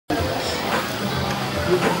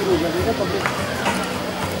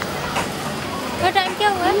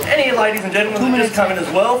Any ladies and gentlemen that just come in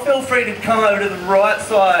as well, feel free to come over to the right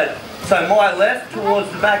side. So my left,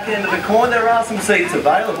 towards the back end of the corner, there are some seats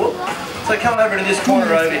available. So come over to this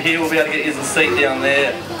corner over here, we'll be able to get you a seat down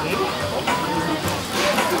there.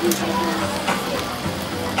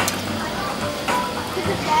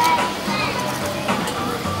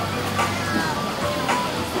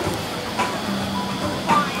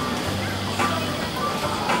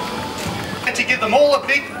 And to give them all a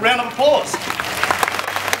big round of applause.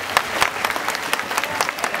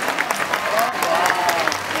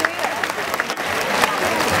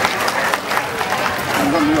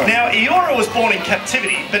 Now, Eora was born in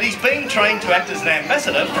captivity, but he's been trained to act as an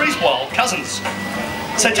ambassador for his wild cousins.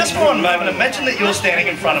 So just for one moment, imagine that you're standing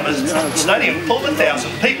in front of a stadium full of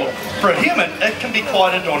 1,000 people. For a human, it can be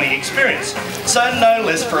quite a daunting experience, so no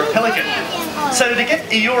less for a pelican. So to get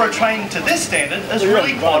Eora trained to this standard is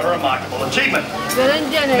really quite a remarkable achievement.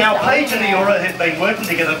 Now, Paige and Eora have been working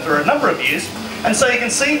together for a number of years, and so you can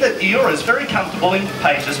see that Eora is very comfortable in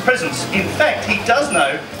Paige's presence. In fact, he does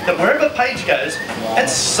know that wherever Paige goes,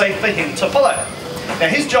 it's safe for him to follow. Now,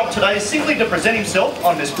 his job today is simply to present himself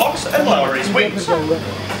on this box and lower his wings.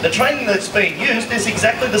 The training that's being used is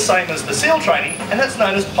exactly the same as the seal training, and that's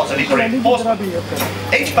known as positive reinforcement.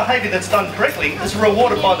 Each behaviour that's done correctly is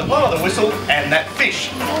rewarded by the blow of the whistle and that fish.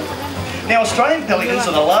 Now, Australian pelicans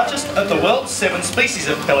are the largest of the world's 7 species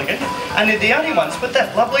of pelican, and they're the only ones with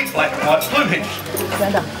that lovely black and white plumage.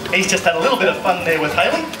 He's just had a little bit of fun there with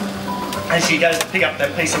Hayley as she goes to pick up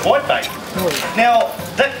that piece of whitebait. Now,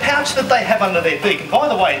 that pouch that they have under their beak, and by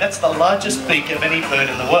the way, that's the largest beak of any bird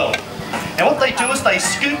in the world. Now, what they do is they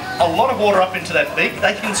scoop a lot of water up into that beak.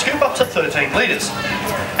 They can scoop up to 13 litres.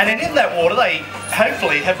 And then in that water, they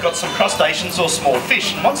hopefully have got some crustaceans or small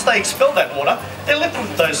fish. And once they expel that water, they're left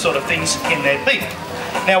with those sort of things in their beak.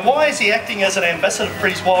 Now, why is he acting as an ambassador for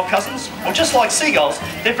his wild cousins? Well, just like seagulls,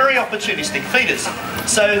 they're very opportunistic feeders.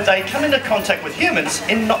 So they come into contact with humans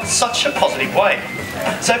in not such a positive way.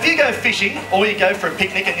 So if you go fishing or you go for a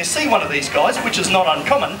picnic and you see one of these guys, which is not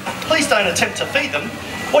uncommon, please don't attempt to feed them.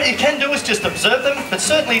 What you can do is just observe them, but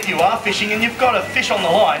certainly if you are fishing and you've got a fish on the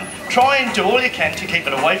line, try and do all you can to keep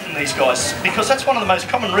it away from these guys, because that's one of the most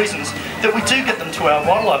common reasons that we do get them to our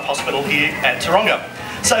wildlife hospital here at Taronga.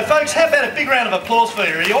 So folks, how about a big round of applause for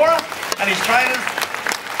Eora and his trainers,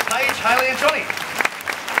 Paige, Hayley and Johnny.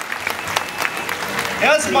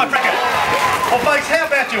 Now this is my bracket. Well folks, how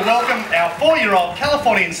about you welcome our 4-year-old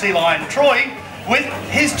Californian sea lion, Troy, with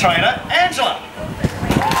his trainer, Angela.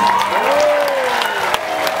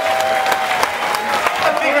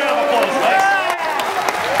 A big round of applause, folks.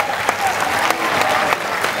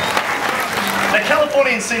 Now,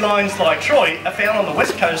 Californian sea lions like Troy are found on the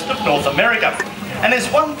west coast of North America. And there's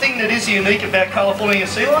one thing that is unique about Californian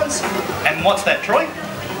sea lions, and what's that, Troy?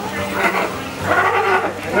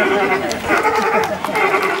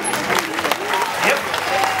 Yep.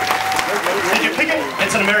 Did you pick it?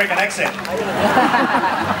 It's an American accent.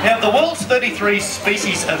 Now, the world's 33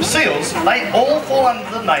 species of seals, they all fall under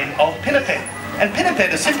the name of pinniped. And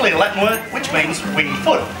pinniped is simply a Latin word which means winged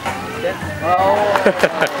foot.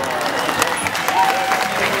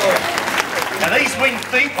 Now these winged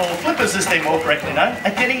feet, or flippers as they're more correctly known,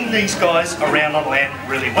 are getting these guys around on land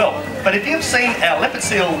really well. But if you've seen our leopard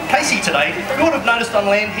seal, Casey, today, you would have noticed on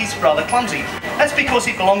land he's rather clumsy. That's because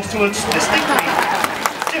he belongs to a distinctly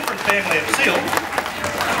different family of seal,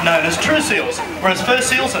 known as true seals, whereas fur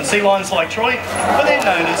seals and sea lions like Troy, well, they're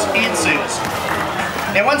known as eared seals.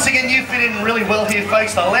 Now once again, you fit in really well here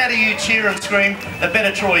folks. The louder you cheer and scream, the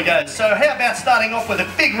better Troy goes. So how about starting off with a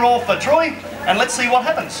big roar for Troy, and let's see what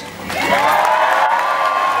happens.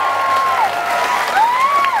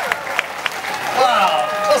 Wow,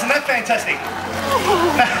 wasn't that fantastic?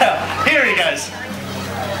 Here he goes.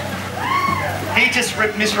 He just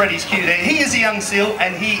misread his cue there. He is a young seal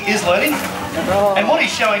and he is learning. And what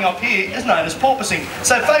he's showing off here is known as porpoising.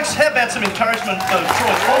 So folks, how about some encouragement for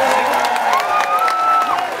Troy's porpoising?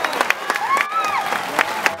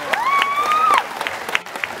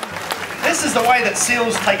 This is the way that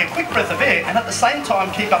seals take a quick breath of air and at the same time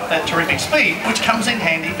keep up that terrific speed, which comes in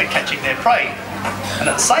handy for catching their prey. And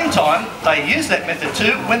at the same time, they use that method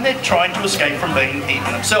too when they're trying to escape from being eaten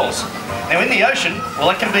themselves. Now in the ocean, well,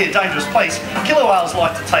 it can be a dangerous place. Killer whales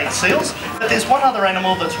like to take seals, but there's one other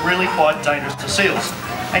animal that's really quite dangerous to seals.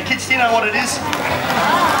 And kids, do you know what it is?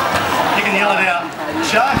 You can yell it out.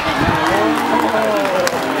 Shark.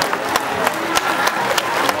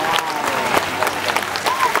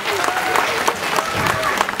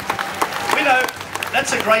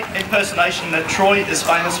 That's a a great impersonation that Troy is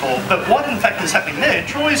famous for, but what in fact is happening there,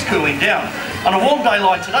 Troy is cooling down. On a warm day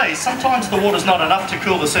like today, sometimes the water's not enough to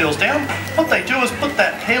cool the seals down. What they do is put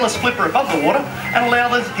that hairless flipper above the water and allow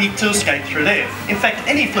the heat to escape through there. In fact,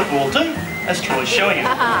 any flipper will do, as Troy's showing you.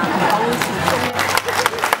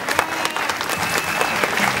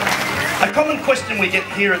 A common question we get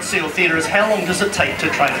here at Seal Theatre is how long does it take to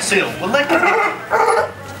train a seal? Well,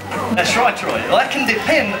 that's right, Troy. Well, that can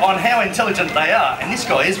depend on how intelligent they are, and this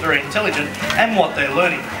guy is very intelligent, and what they're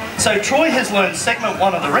learning. So Troy has learned segment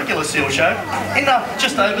 1 of the regular seal show in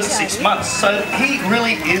just over 6 months, so he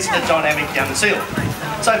really is a dynamic young seal.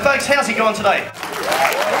 So folks, how's he going today?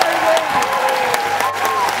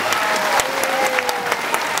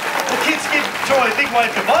 The kids give Troy a big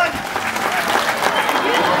wave goodbye.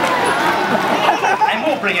 And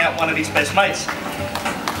we'll bring out one of his best mates.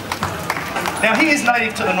 Now, he is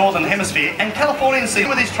native to the Northern Hemisphere, and Californians see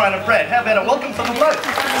with his trainer Brad. How about a welcome from them both?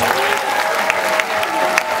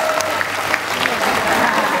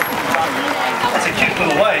 That's a cute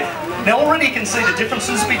little wave. Now, already you can see the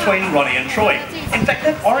differences between Ronnie and Troy. In fact,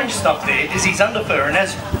 that orange stuff there is his underfur, and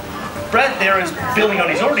as Brad there is building on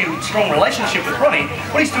his already strong relationship with Ronnie,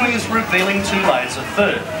 what he's doing is revealing 2 layers of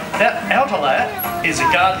fur. That outer layer is a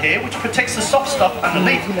guard hair which protects the soft stuff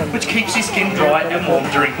underneath, which keeps his skin dry and warm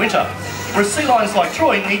during winter. Whereas sea lions like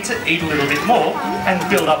Troy need to eat a little bit more and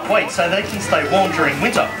build up weight so they can stay warm during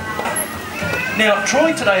winter. Now,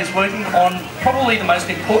 Troy today is working on probably the most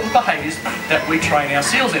important behaviours that we train our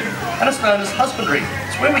seals in, and it's known as husbandry.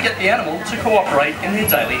 It's where we get the animal to cooperate in their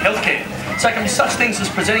daily healthcare. So it can be such things as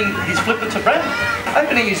presenting his flipper to Brad,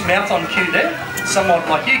 opening his mouth on cue there, somewhat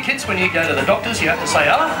like you kids when you go to the doctors, you have to say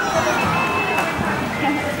ah.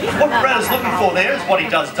 What Brad is looking for there is what he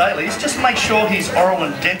does daily, is just make sure his oral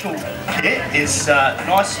and dental care is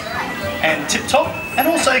nice and tip-top, and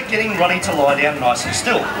also getting Ronnie to lie down nice and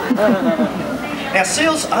still. Now,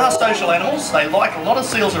 seals are social animals. They like a lot of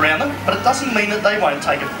seals around them, but it doesn't mean that they won't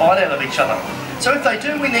take a bite out of each other. So if they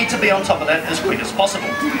do, we need to be on top of that as quick as possible.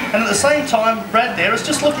 And at the same time, Brad there is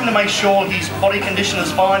just looking to make sure his body condition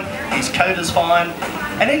is fine, his coat is fine,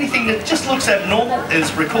 and anything that just looks abnormal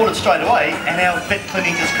is recorded straight away, and our vet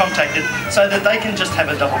clinic is contacted so that they can just have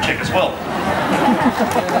a double check as well.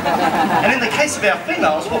 And in the case of our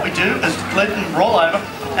females, what we do is let them roll over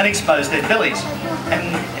and expose their bellies. And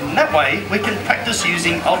in that way, we can practice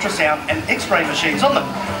using ultrasound and x-ray machines on them.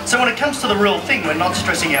 So when it comes to the real thing, we're not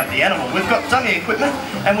stressing out the animal. We've got dummy equipment,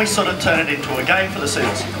 and we sort of turn it into a game for the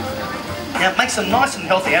seals. Now, it makes them nice and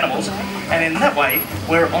healthy animals, and in that way,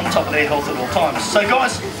 we're on top of their health at all times. So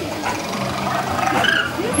guys,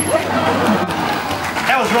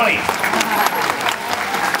 how was Ronnie?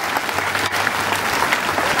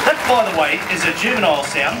 That, by the way, is a juvenile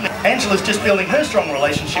sound. Angela's just building her strong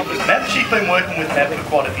relationship with Matt. She's been working with Matt for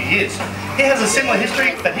quite a few years. He has a similar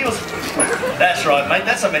history, but he was... That's right, mate,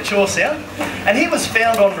 that's a mature sound. And he was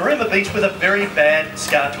found on Taronga Beach with a very bad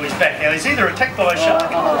scar to his back. Now, he's either attacked by a shark,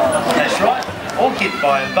 that's right, or hit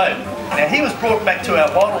by a boat. Now, he was brought back to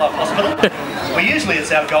our wildlife hospital, where usually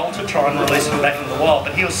it's our goal to try and release him back into the wild,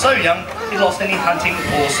 but he was so young, he lost any hunting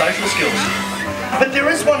or social skills. But there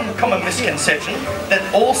is one common misconception that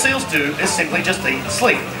all seals do is simply just eat and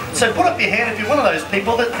sleep. So put up your hand if you're one of those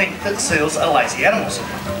people that think that seals are lazy animals.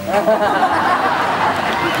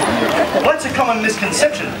 Well, that's a common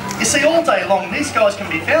misconception. You see, all day long, these guys can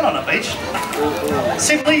be found on a beach,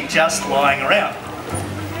 simply just lying around.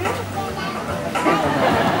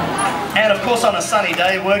 And of course on a sunny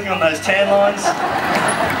day, working on those tan lines.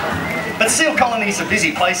 But seal colonies are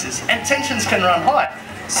busy places, and tensions can run high.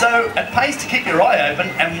 So it pays to keep your eye open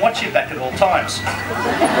and watch your back at all times.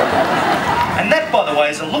 And that, by the way,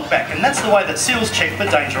 is a look back, and that's the way that seals check for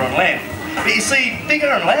danger on land. But you see, bigger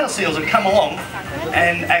and louder seals have come along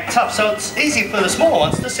and act tough, so it's easy for the smaller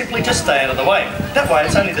ones to simply just stay out of the way. That way,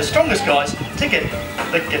 it's only the strongest guys that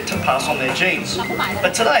get to pass on their genes.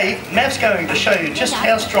 But today, Mav's going to show you just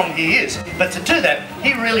how strong he is. But to do that,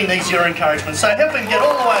 he really needs your encouragement, so help him get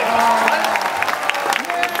all the way across the plate.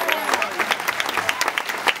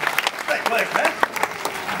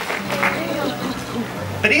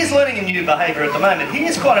 But he is learning a new behaviour at the moment. He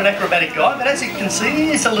is quite an acrobatic guy, but as you can see,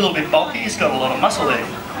 he is a little bit bulky. He's got a lot of muscle there.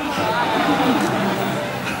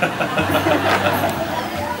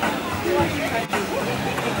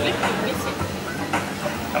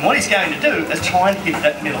 And what he's going to do is try and hit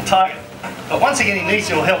that middle target. But once again, he needs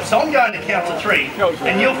your help. So I'm going to count to 3,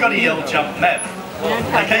 and you've got to yell, jump Mav.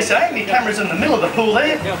 Okay, so aim your cameras in the middle of the pool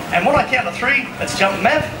there, and when I count to 3, let's jump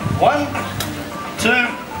Mav. 1, 2,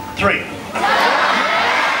 3.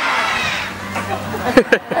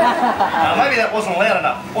 Maybe that wasn't loud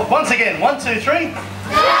enough. Once again, 1, 2, 3.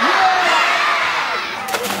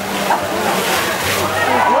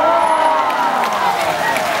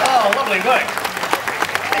 Oh, lovely work.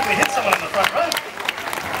 I think we hit someone in the front row.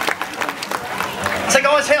 So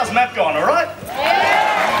guys, how's Matt gone, alright?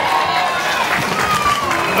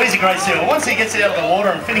 Well, he's a great seal. Once he gets out of the water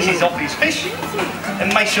and finishes off his fish,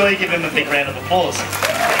 then make sure you give him a big round of applause.